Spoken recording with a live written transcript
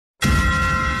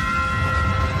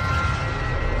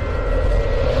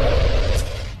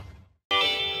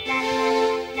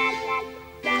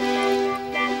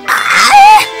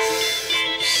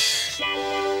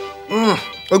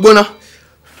Ogbona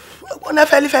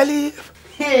feli.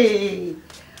 Hey,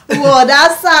 Brother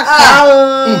Saka.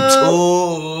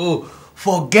 Oh,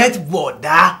 forget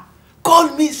brother.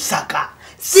 Call me Saka.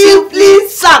 Simply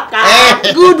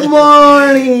Saka. Good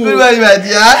morning. Good morning, my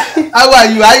dear. How are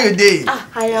you? How you doing?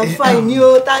 I am fine,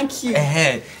 yo. Thank you.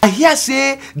 I hear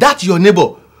say that your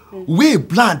neighbor, we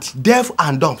blunt, deaf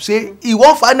and dumb, say he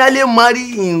won't finally marry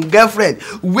his girlfriend,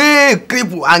 we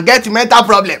cripple and get mental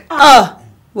problem.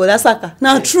 Brother Saka.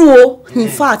 Now true. In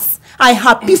fact, I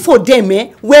happy for them,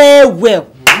 well.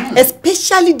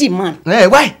 Especially the man.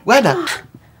 Why? Why that?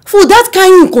 For that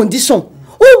kind of condition,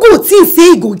 who go think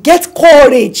say he go get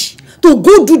courage to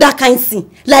go do that kind of thing,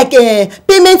 like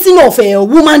paymenting of a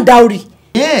woman dowry.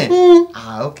 Yeah.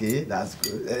 Okay, that's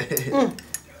good.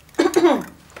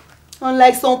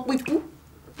 Unlike some people.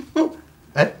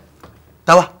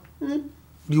 Tawa,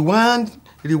 you want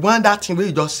that thing where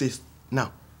you just say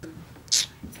now?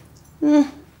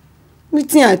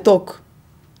 Wetin I talk?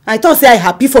 I thought say I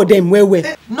happy for them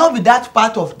well. Not with that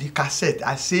part of the cassette.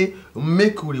 I say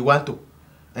make we want to.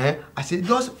 I say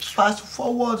just fast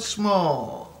forward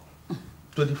small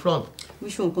to the front.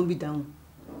 Which one can be down?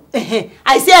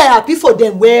 I say I happy for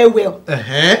them well.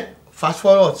 Fast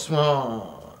forward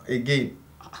small again.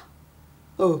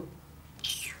 Oh.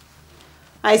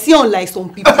 I see unlike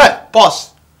some people.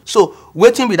 Pause. So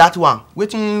wetin be that one?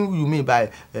 Wetin you mean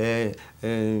by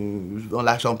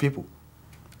unlike some people?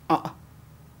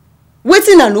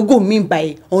 Wetin I no go mean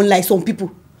by unlike some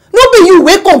people? No be you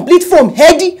wey complete from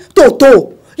head to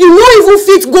toe. You no even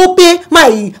fit go pay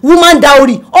my woman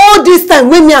dowry all this time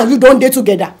when me and you don dey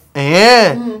together.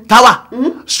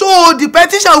 Tawa. So the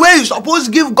petition wey you suppose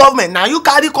give government na you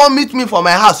carry come meet me for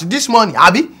my house this morning,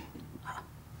 abi?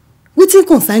 Wetin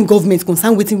concern government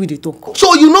concern wetin we dey talk?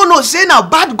 So you no know say na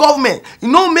bad government you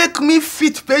no make me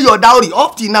fit pay your dowry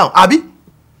up till now, abi?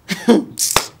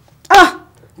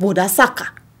 Brother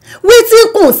Saka,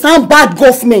 wetin concern bad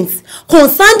government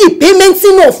concern the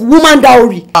paymenting of woman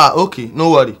dowry. Okay,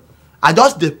 no worry. I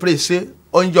just dey pray say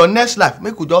on your next life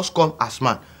make you just come as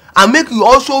man and make you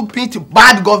also beat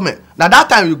bad government. Na that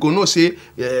time you go know say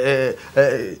e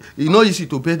no easy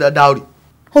to pay that dowry.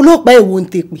 Olopa e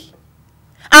won't take me.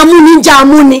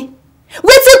 Amuni.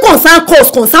 Wetin concern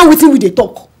cause concern wetin we dey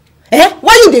talk?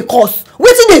 Why you dey cause?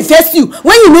 Wetin dey vex you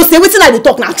when you know say wetin I dey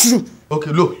talk na true?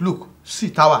 Okay, look, see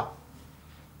Tawa.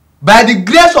 By the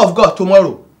grace of God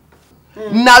tomorrow,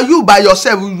 now you by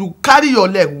yourself you carry your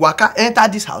leg waka enter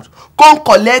this house, come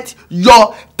collect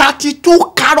your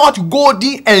 32 carat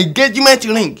golden engagement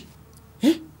ring.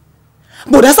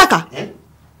 Brother Saka,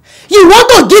 you want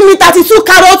to give me 32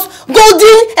 carat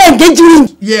golden engagement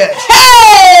ring? Yes.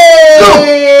 Hey! Look,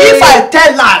 if I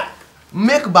tell lie,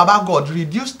 make Baba God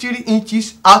reduce 3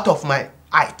 inches out of my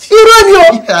height. You run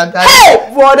your.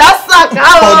 Hey, Brother Saka.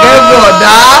 Forget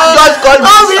brother. Just call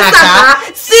me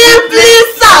Saka. Simply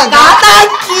Saka.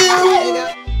 Thank you.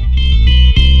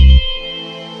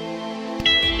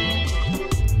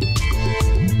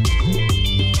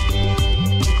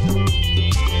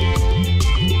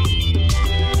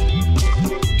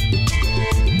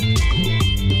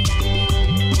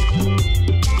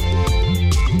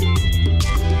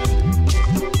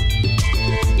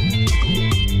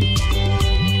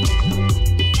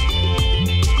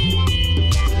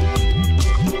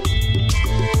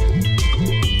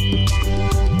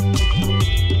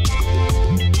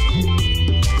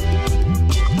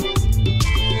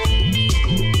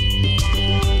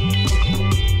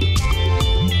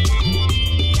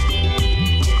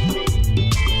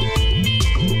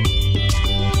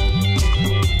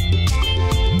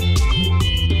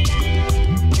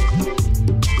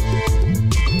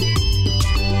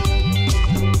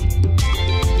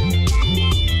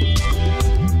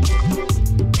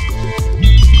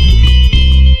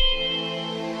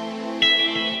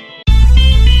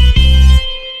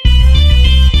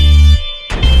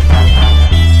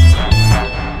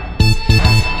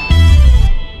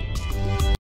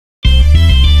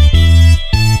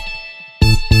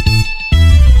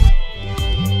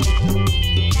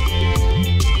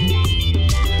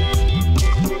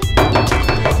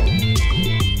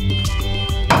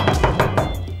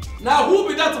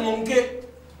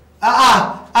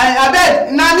 I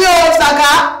bet Nani o Saka.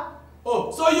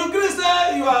 Oh, so you agree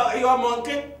say you are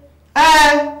monkey?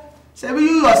 Say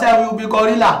you yourself will be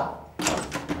gorilla.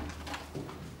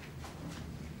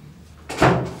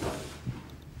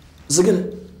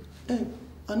 Ziggy.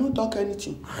 I don't talk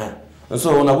anything.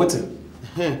 So now waiting.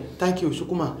 Thank you,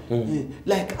 Shukuma.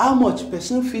 Like how much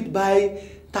person fit buy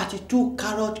 32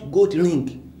 carat gold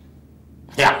ring?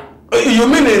 Yeah. You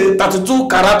mean a 32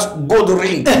 karat gold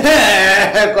ring?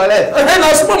 Correct. And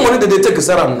now small money that they take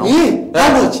sell am now.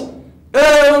 How much?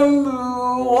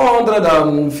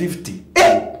 150.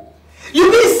 You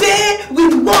mean say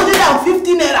with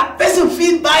 150 naira, person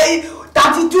fit buy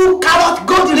 32 karat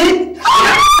gold ring?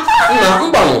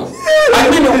 I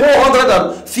mean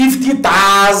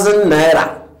 150,000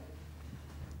 naira.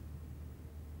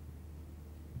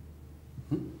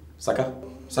 Saka.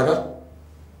 Sir.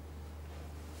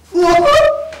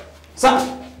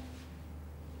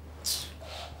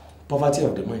 Poverty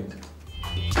of the mind.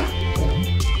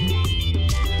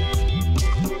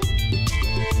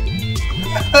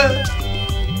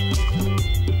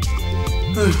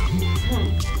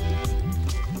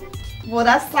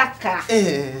 Bọ̀dá Saka.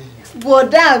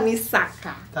 Bọ̀dá mi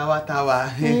Saka. Tawa.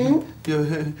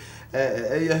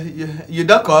 You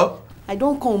don't come? I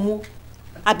don't come o.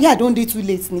 Abi I don dey too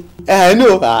late ni.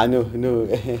 No.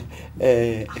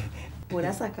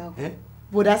 Bọ̀dá Saka o.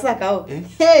 Bọ̀dá Saka o.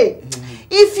 Hey,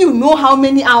 if you know how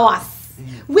many hours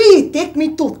wey e take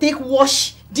me to take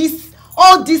wash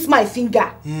all this my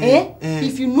finger,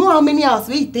 if you know how many hours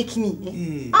wey e take me,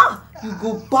 you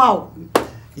go bow.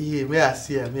 Yeah, may I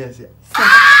see.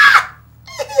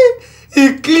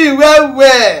 E clean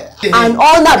well. And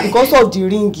all that because of the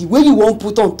ring wey you wan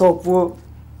put on top o.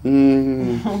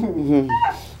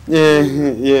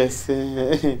 Yes.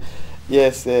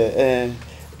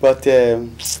 But you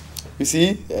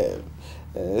see,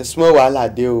 small wahala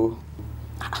dey o.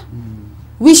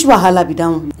 Which wahala be that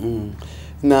one?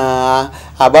 Na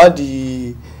about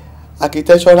the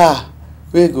architectural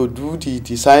wey go do the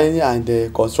design and the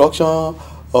construction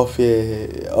of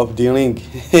the ring.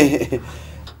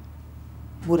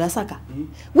 Bọ̀dá Saka,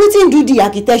 wetin do the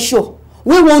architecture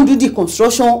wey wan do the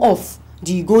construction of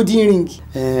the golden ring?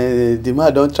 The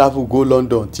man don travel go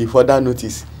London till further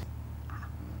notice.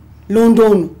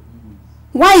 London?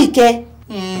 Why Ike?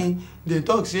 They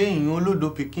talk say im olodo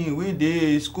pikin wey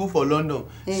dey school for London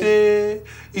say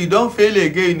e don fail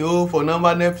again for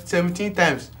number 17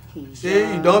 times.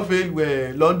 Say e don fail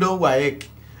London WAEC.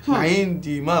 Na him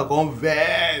the man come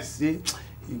vex say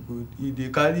e dey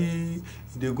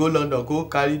go London go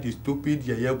carry the stupid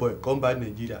yeye boy come back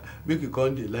Nigeria make e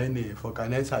come dey line for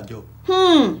Canessa job.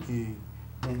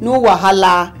 No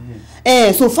wahala.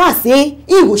 So far say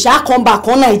he go sha come back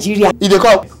on Nigeria. E dey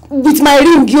come with my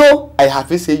ring yo. I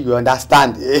happy say you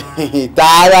understand.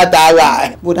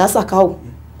 Tawa. Bọ̀dá Saka o.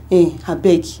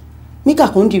 Abeg. Make I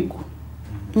come dey go.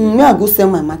 May I go sell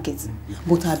my market.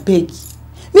 But abeg.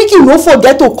 Make you no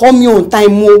forget to call me on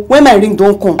time when my ring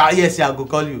don come. Yes, I go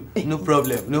call you. No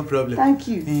problem. Thank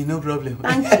you. No problem.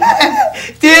 Thank you.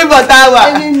 Tea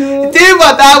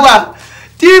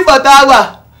for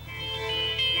Tawa.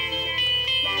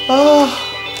 Oh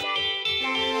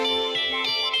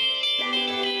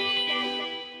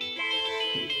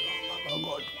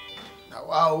God.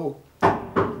 Wow.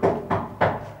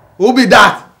 Who be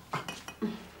that?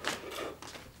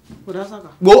 Bọ̀dá Saka.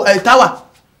 Go, Tawa.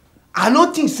 I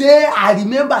no think say I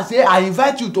remember say I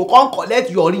invite you to come collect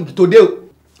your ring today.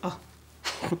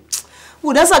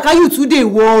 Bọ̀dá Saka, you too dey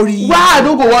worry. Why I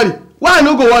no go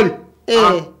worry?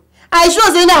 I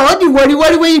sure say na all the worry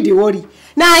wey you dey worry.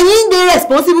 Na him dey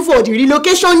responsible for the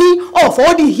relocation of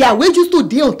all the hair wey just to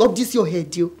dey on top this your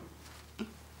head yo.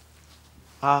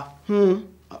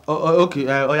 Okay,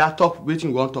 oya talk wetin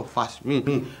you wan talk fast. Me,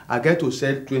 I get to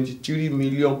sell 23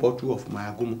 million bottle of my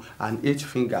agumo and 8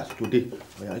 fingers today.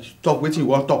 Oya talk wetin you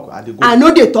wan talk. I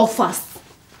no dey talk fast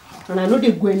and I no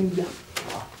dey go anywhere.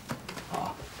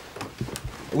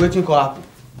 Wetin come happen?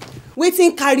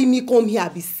 Wetin carry me come here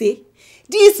be say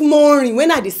this morning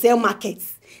when I dey sell market,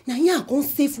 na here I come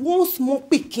save one small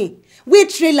pikin wey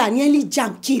trailer nearly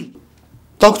jam kill.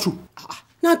 Talk true.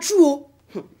 Na true o.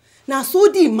 Na so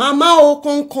the mama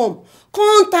come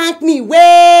thank me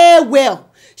well.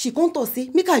 She come talk say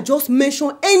make I just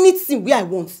mention anything wey I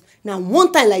want. Na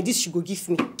one time like this she go give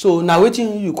me. So na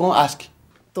wetin you come ask?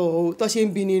 To she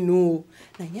be no.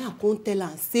 Na here I come tell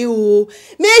am say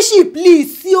make she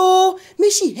please see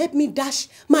make she help me dash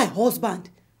my husband.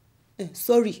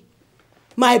 Sorry,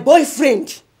 my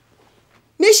boyfriend.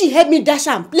 Make she help me dash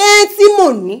am plenty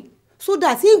money so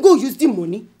that he go use the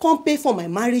money come pay for my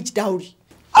marriage dowry.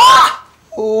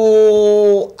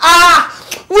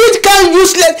 Which kind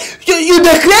useless you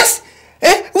dey craze?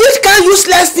 Which kind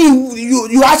useless thing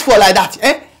you ask for like that?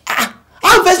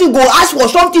 How person go ask for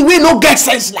something wey no get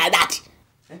sense like that?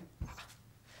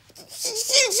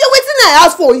 So wetin I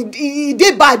ask for e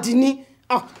dey bad ni?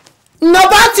 Na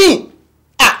bad thing.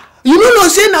 You no know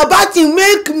say na bad thing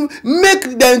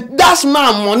make dem dash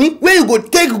man money wey you go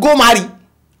take go marry.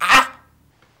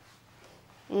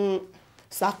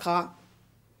 Saka.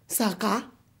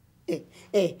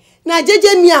 Na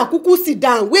jeje me akuku sit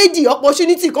down. Where the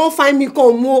opportunity come find me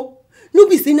come mo. No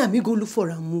be say na me go look for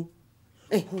am mo.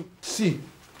 See,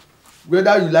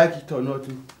 whether you like it or not,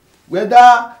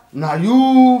 whether na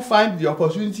you find the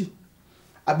opportunity,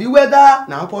 abi whether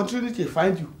na opportunity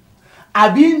find you,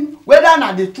 abi whether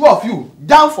na the two of you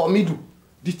down for middle,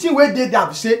 the thing wey dey there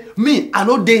be say me I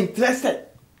no dey interested.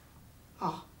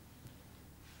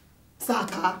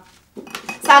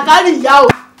 Saka ri ya o.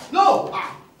 No.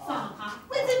 Saka,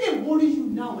 wetin dey worry you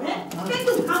now, eh? Make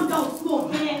you calm down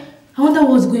small, eh? I wonder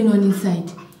what's going on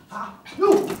inside.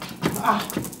 No.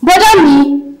 Bother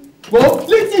me. Go,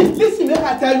 listen, make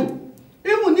I tell you.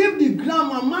 Even if the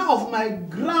grandmama of my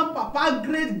grandpapa,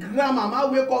 great grandmama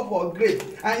wake up for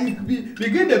grave and he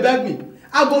begin to beg me,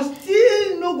 I go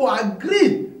still no go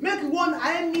agree. Make one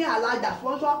me Alaja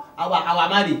sponsor our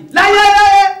marriage.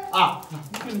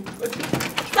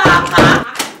 Saka.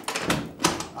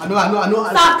 I know.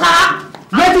 Saka.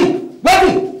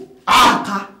 Waiting.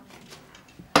 Saka.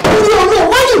 No,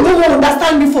 why you no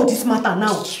understand me for this matter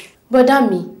now? Bother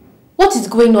me. What is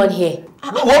going on here?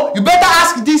 Oh, you better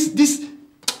ask this.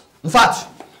 In fact,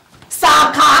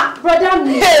 Saka. Brother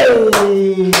me.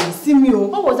 Hey, see me o.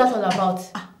 What was that all about?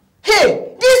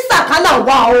 Hey, this Saka na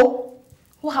wow.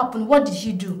 What happened? What did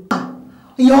he do?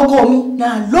 Yoko mi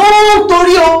na long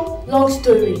story o. Long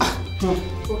story.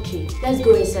 Okay, let's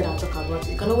go inside and talk about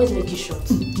it. You can always make it short.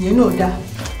 You know that.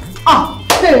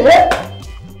 Hey.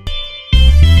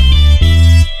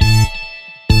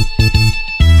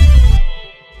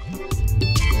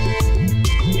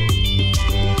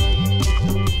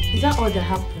 Is that all that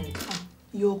happened?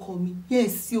 Yoko mi.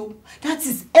 Yes, yo. That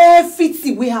is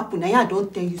everything wey happen. I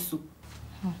don't tell you so.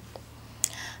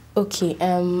 Okay,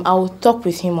 I will talk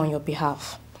with him on your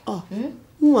behalf.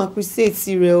 You appreciate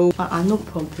Cyril. No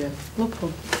problem.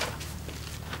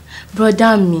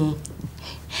 Brother me.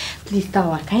 Please,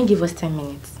 Tawa, can you give us 10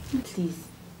 minutes? Please.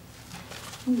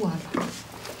 What?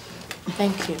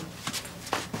 Thank you.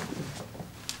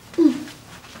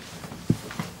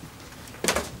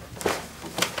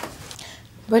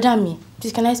 Brother me,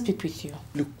 please, can I speak with you?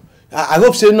 look, I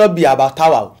hope say not be about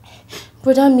Tawa.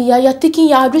 Brother me, you're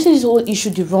addressing this whole issue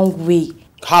the wrong way.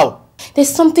 How? There's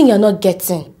something you're not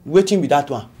getting. Waiting with that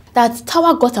one. That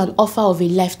Tawa got an offer of a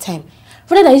lifetime.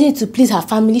 Rather than using it to please her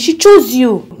family, she chose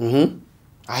you.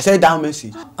 I said that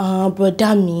message.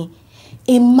 Brother me,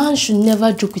 a man should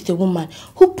never joke with a woman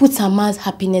who puts her man's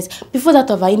happiness before that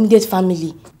of her immediate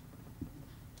family.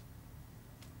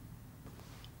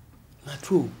 Not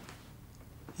true.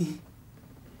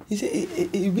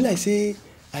 It be like say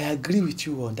I agree with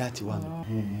you on that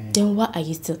one. Then why are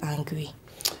you still angry?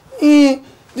 The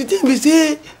thing be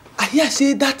say I hear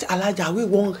say that Alaja we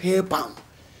won't help am.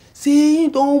 Say he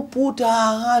don't put her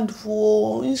hand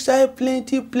for inside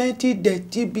plenty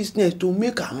dirty business to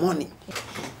make her money.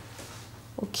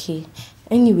 Okay.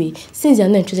 Anyway, since you're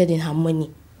not interested in her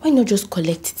money, why not just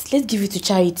collect it? Let's give it to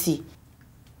charity.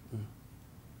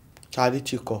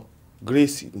 Charity call,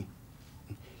 grace.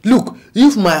 Look,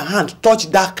 if my hand touch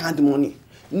that kind of money,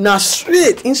 now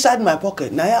straight inside my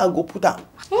pocket, now I go put am.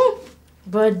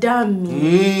 Brother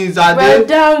me.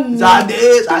 Brother me.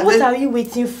 Zade. What are you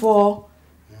waiting for?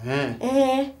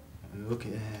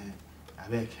 Okay, I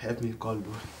beg, help me call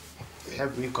bro.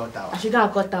 Help me call Tawa. I should go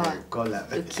and call Tawa. Call her.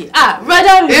 Okay.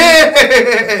 Brother me.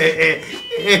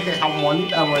 I'm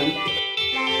money.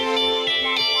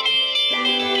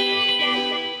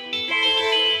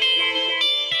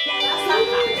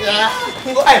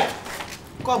 Go, hey,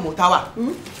 come Tawa.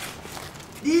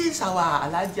 This our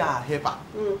Alaja helper.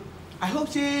 I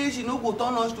hope she no go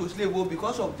turn us to slave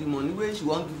because of the money where she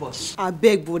won't give us. I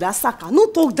beg, brother Saka, no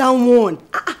talk that one.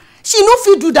 She no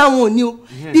fit do that one, you.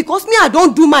 Because me, I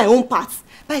don't do my own part.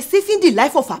 By saving the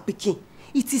life of her pikin,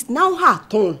 it is now her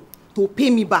turn to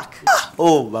pay me back.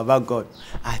 Oh, Baba God,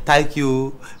 I thank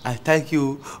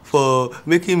you for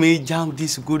making me jam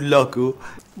this good luck.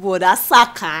 Brother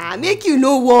Saka, make you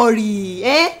no worry,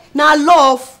 Now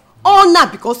love, all now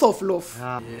because of love.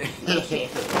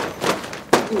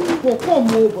 Oh, come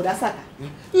on, brother Saka.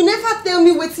 You never tell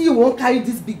me wetin you won't carry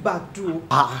this big bag do.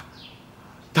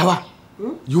 Tawa,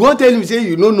 you won't tell me say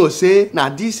you no say na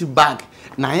this bag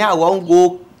na here I won't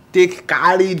go take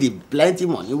carry the plenty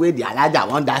money where the Alaja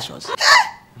won't dash us.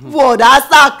 Brother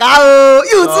Saka,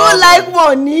 you too like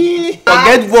money.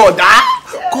 Forget brother,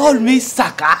 call me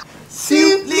Saka.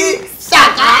 Simply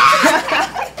Saka.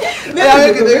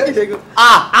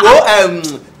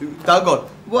 Thank God.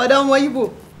 Brother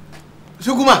Moyibo.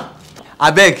 Sukuma,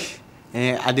 I beg,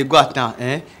 I dey go out now.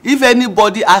 If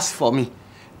anybody asks for me,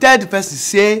 tell the person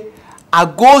say I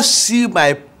go see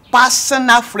my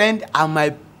personal friend and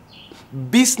my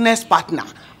business partner,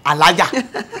 Alaja.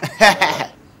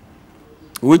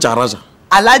 Which Araja?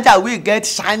 Alaja will get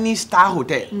Shining Star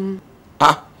Hotel.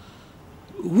 Ah,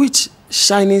 which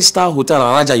Shining Star Hotel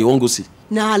Araja you won't go see?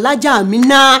 Na Alaja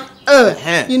Amina.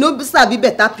 You know, sabi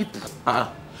better people.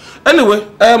 Anyway,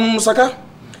 Saka,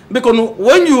 because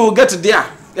when you get there,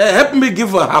 help me give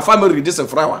her family this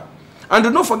flower. And do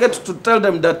not forget to tell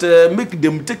them that make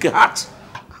them take a heart.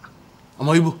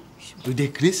 Amoibo, do they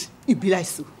Chris? You be like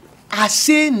so. I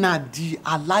say na the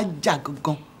Alaja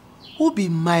Gogon, who be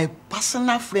my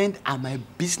personal friend and my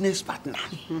business partner.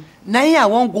 Now I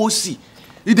won't go see.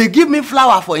 If they give me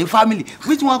flower for in family,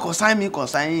 which one consign me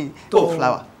consign to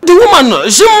flower? The woman,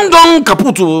 she done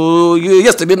kaput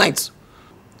yesterday night.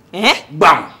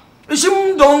 Bam! She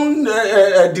done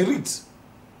delete.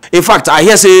 In fact, I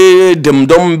hear say them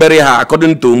don't bury her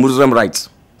according to Muslim rites.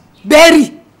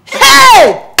 Bury?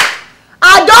 Hey!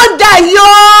 I don't die, yo!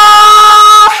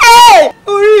 Hey!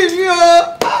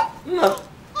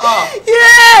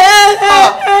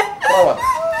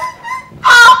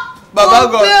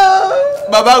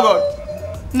 Baba God.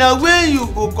 Now when you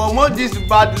go comot this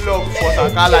bad luck for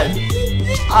Saka life?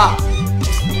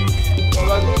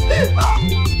 Baba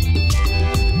God.